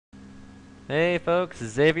Hey folks,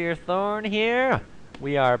 Xavier Thorne here.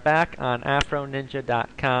 We are back on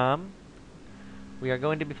AfroNinja.com. We are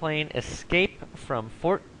going to be playing Escape from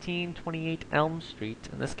 1428 Elm Street,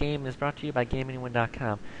 and this game is brought to you by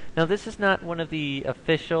GameAnyone.com. Now, this is not one of the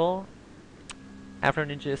official Afro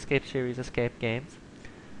Ninja Escape series escape games.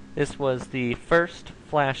 This was the first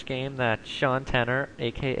Flash game that Sean Tanner,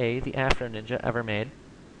 aka the Afro Ninja, ever made.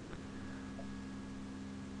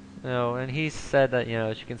 And he said that,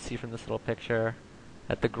 as you can see from this little picture,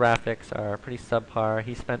 that the graphics are pretty subpar.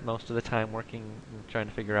 He spent most of the time working and trying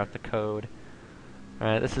to figure out the code.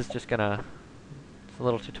 Alright, this is just it's a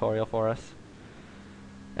little tutorial for us.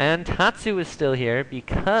 And Tatsu is still here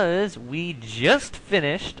because we just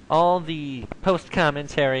finished all the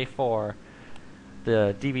post-commentary for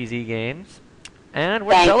the DBZ games. And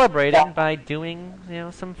we're celebrating by doing,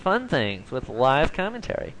 some fun things with live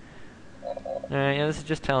commentary. Alright, this is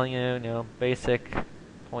just telling you, basic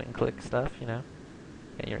point-and-click stuff, Get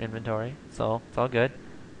your inventory. It's all good.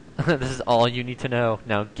 This is all you need to know.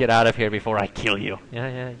 Now get out of here before I kill you.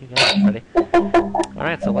 Yeah, you got it, buddy.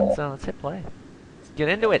 Alright, so let's hit play. Let's get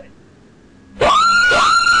into it. And,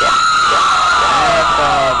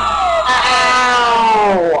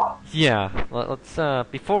 yeah, let's,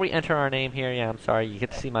 before we enter our name here, I'm sorry, you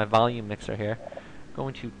get to see my volume mixer here. I'm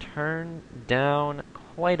going to turn down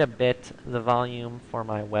quite a bit the volume for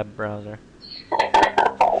my web browser.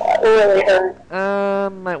 Really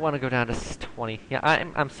hurt. Might want to go down to 20. Yeah,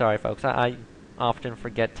 I'm sorry, folks. I often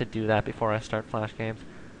forget to do that before I start Flash games.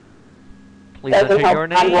 Please enter your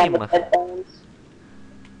name.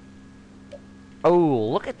 Oh,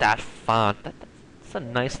 look at that font. That's a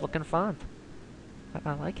nice looking font.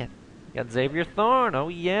 I like it. We got Xavier Thorne. Oh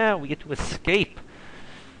yeah, we get to escape.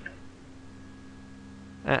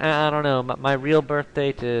 I don't know, my real birth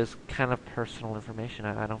date is kind of personal information.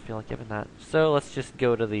 I don't feel like giving that. So let's just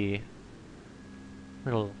go to the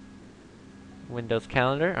little Windows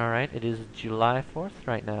calendar. Alright, it is July 4th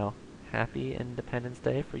right now. Happy Independence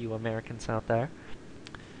Day for you Americans out there.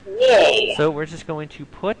 Yay! So we're just going to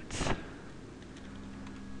put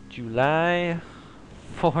July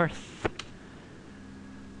 4th.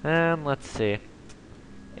 And let's see.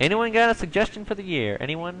 Anyone got a suggestion for the year?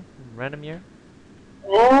 Anyone? Random year?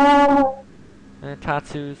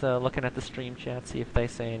 Tatsu's looking at the stream chat, see if they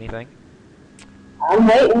say anything. I'm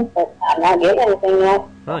waiting, but I'm not getting anything yet.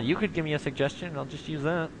 Well, you could give me a suggestion, and I'll just use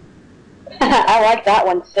that. I like that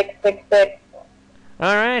one, 666.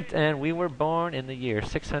 Alright, and we were born in the year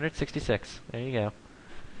 666. There you go.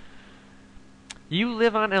 You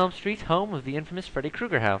live on Elm Street, home of the infamous Freddy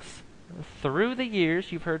Krueger house. Through the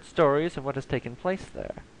years, you've heard stories of what has taken place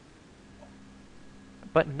there.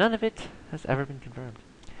 But none of it has ever been confirmed.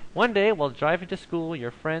 One day, while driving to school,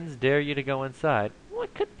 your friends dare you to go inside.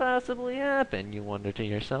 What could possibly happen, you wonder to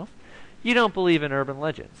yourself. You don't believe in urban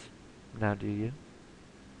legends. Now do you?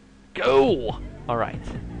 Go! Alright.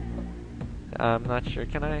 I'm not sure,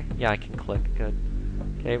 can I? Yeah, I can click, good.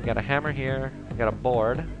 Okay, we've got a hammer here. We've got a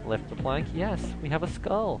board. Lift the plank. Yes, we have a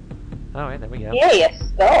skull. Alright, there we go. Yay, a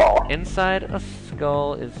skull! Inside a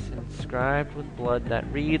skull is inscribed with blood that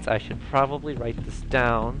reads, I should probably write this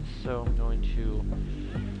down, so I'm going to...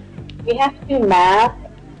 We have to do math.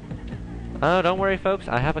 Oh, don't worry, folks.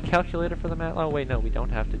 I have a calculator for the math. Oh, wait, no, we don't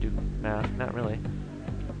have to do math. Not really.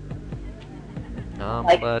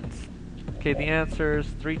 But... Okay, the answer is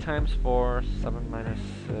 3 times 4, 7 minus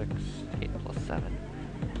 6, 8 plus 7.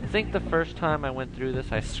 I think the first time I went through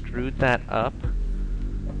this, I screwed that up.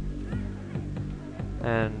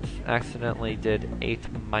 And accidentally did 8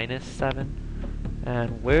 minus 7.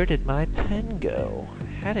 And where did my pen go? I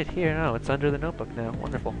had it here. Oh, it's under the notebook now.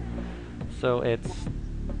 Wonderful. So it's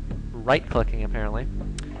right-clicking, apparently.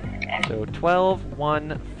 So 12,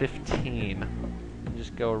 1, 15.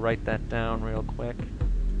 Just go write that down real quick.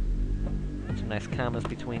 Some nice commas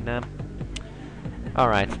between them.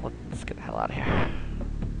 Alright, let's get the hell out of here.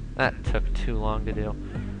 That took too long to do.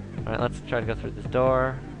 Alright, let's try to go through this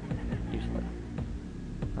door. Use the...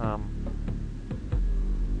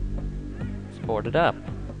 It's boarded up.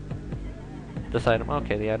 This item,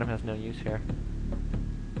 okay, the item has no use here.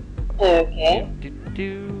 Okay. And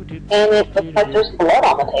it looks like there's blood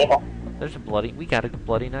on the table. We got a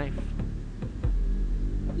bloody knife.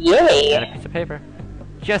 Yay! And a piece of paper.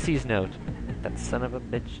 Jesse's note. That son of a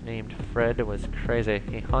bitch named Fred was crazy.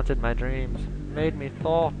 He haunted my dreams, made me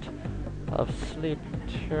thought of sleep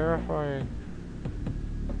terrifying.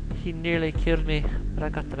 He nearly killed me, but I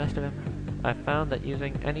got the best of him. I found that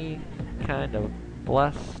using any kind of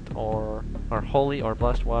blessed or holy or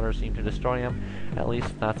blessed water seemed to destroy him. At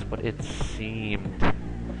least that's what it seemed.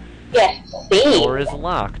 Yes, seemed. Door is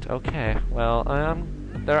locked. Okay, well,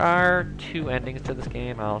 there are 2 endings to this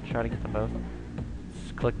game. I'll try to get them both.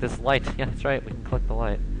 Just click this light. Yeah, that's right. We can click the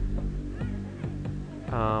light.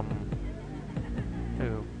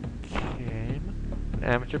 Okay. An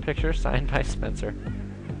amateur picture signed by Spencer.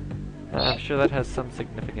 I'm sure that has some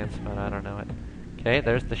significance, but I don't know it. Okay,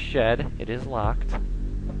 there's the shed. It is locked.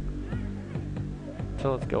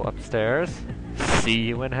 So let's go upstairs. See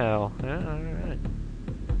you in hell. Alright.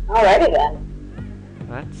 Alrighty then.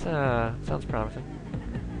 That's, sounds promising.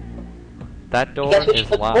 That door Guess we is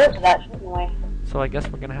should look forward to locked. that, shouldn't we? So I guess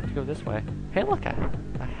we're gonna have to go this way. Hey, look, a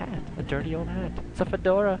hat. A dirty old hat. It's a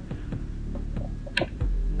fedora.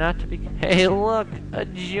 Not to be... Hey, look! A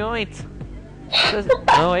joint! It says...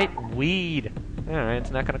 Oh, wait, weed. Alright,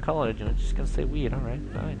 it's not gonna call it a joint. It's just gonna say weed. Alright,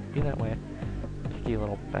 fine. Be that way. Picky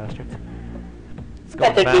little bastards. Let's go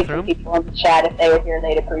Bet to the there'd be some bathroom. people in the chat if they were here,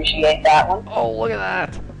 they'd appreciate that one. Oh, look at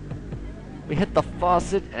that! We hit the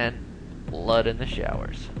faucet and blood in the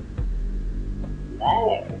showers.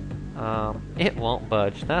 Nice. It won't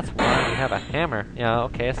budge. That's why we have a hammer. Yeah,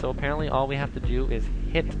 okay, so apparently all we have to do is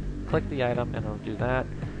click the item, and it'll do that.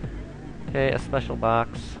 Okay, a special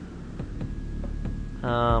box.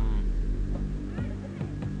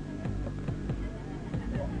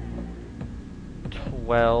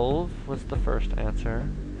 12 was the first answer.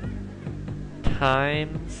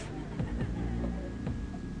 Times...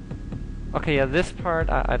 Okay, yeah, this part,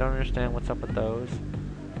 I don't understand what's up with those.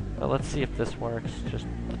 But let's see if this works. Just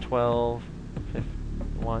the 12,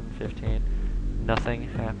 1, 15. Nothing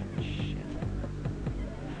happened. Shit.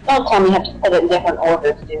 Don't tell me you have to put it in different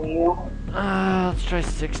orders, do you? Let's try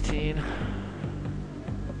 16.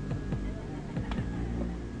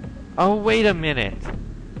 Oh, wait a minute!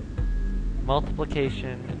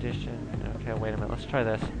 Multiplication, addition. Okay, wait a minute. Let's try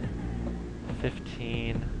this.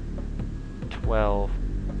 15, 12.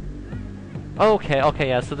 Okay,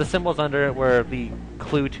 yeah, so the symbols under it were the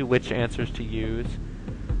clue to which answers to use.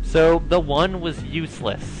 So the 1 was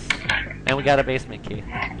useless. And we got a basement key.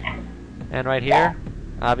 And right here,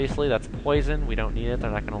 obviously that's poison. We don't need it.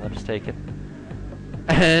 They're not going to let us take it.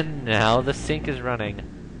 And now the sink is running.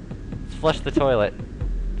 Let's flush the toilet.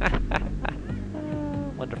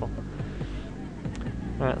 Wonderful.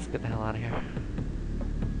 Alright, let's get the hell out of here.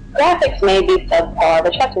 Graphics may be subpar,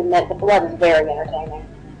 but you have to admit the blood is very entertaining.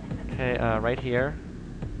 Okay, right here.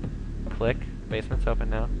 Click. Basement's open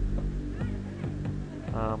now.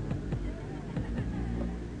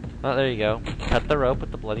 Oh, there you go. Cut the rope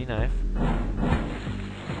with the bloody knife.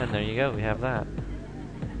 And there you go, we have that.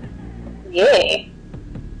 Yay.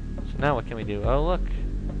 So now what can we do? Oh, look!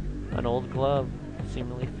 An old glove,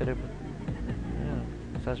 seemingly fitted with... Yeah,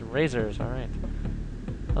 it says razors, alright.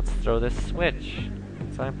 Let's throw this switch.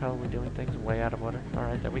 So I'm probably doing things way out of order.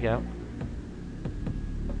 Alright, there we go.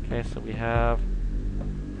 Okay, so we have...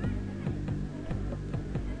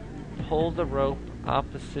 Pull the rope,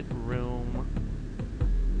 opposite room,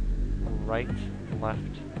 right,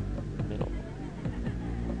 left, middle.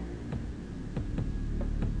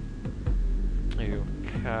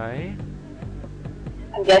 Okay.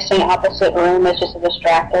 I'm guessing opposite room is just a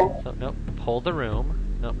distractor. So, nope, pull the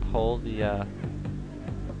room. Nope, pull the,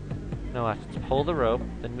 No, actually, pull the rope,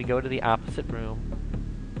 then we go to the opposite room,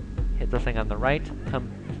 hit the thing on the right,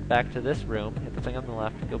 come back to this room, hit the thing on the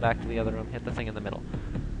left, go back to the other room, hit the thing in the middle.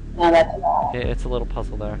 No, that's not. It's a little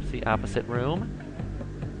puzzle there. See, opposite room.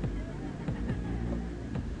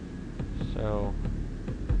 So,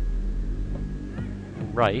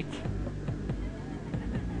 right.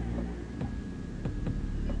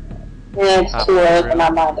 It's too early for my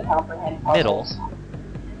mind to comprehend Middle. puzzles.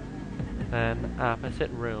 Then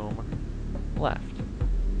opposite room, left.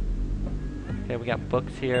 Okay, we got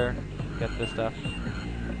books here. We got this stuff.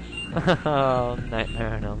 Oh,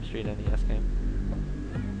 Nightmare on Elm Street NES game.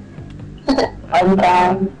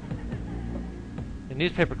 Unbound. A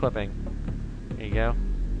newspaper clipping. There you go.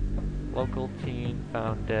 Local teen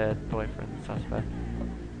found dead. Boyfriend suspect.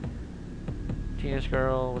 Teenage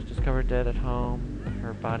girl was discovered dead at home.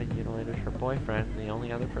 Her body mutilated. Her boyfriend, the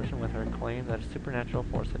only other person with her, claimed that a supernatural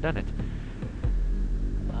force had done it.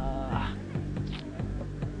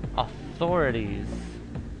 Authorities.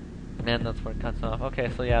 Man, that's where it cuts off. Okay,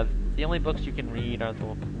 so yeah, the only books you can read are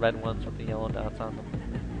the red ones with the yellow dots on them.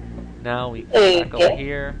 Now we go back over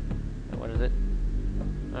here. What is it?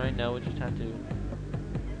 Alright, no, we just have to...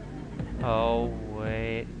 Oh,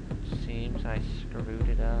 wait. Seems I screwed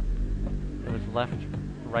it up. It was left,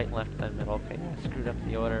 right, left, then middle. Okay, I screwed up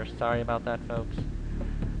the order. Sorry about that, folks.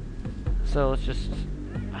 So let's just...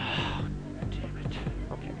 Oh, damn it.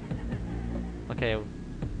 Okay. Okay.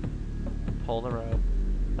 Pull the rope.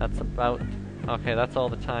 That's about... Okay, that's all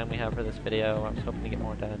the time we have for this video. I was hoping to get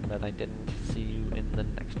more done, but I didn't. See you in the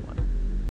next one.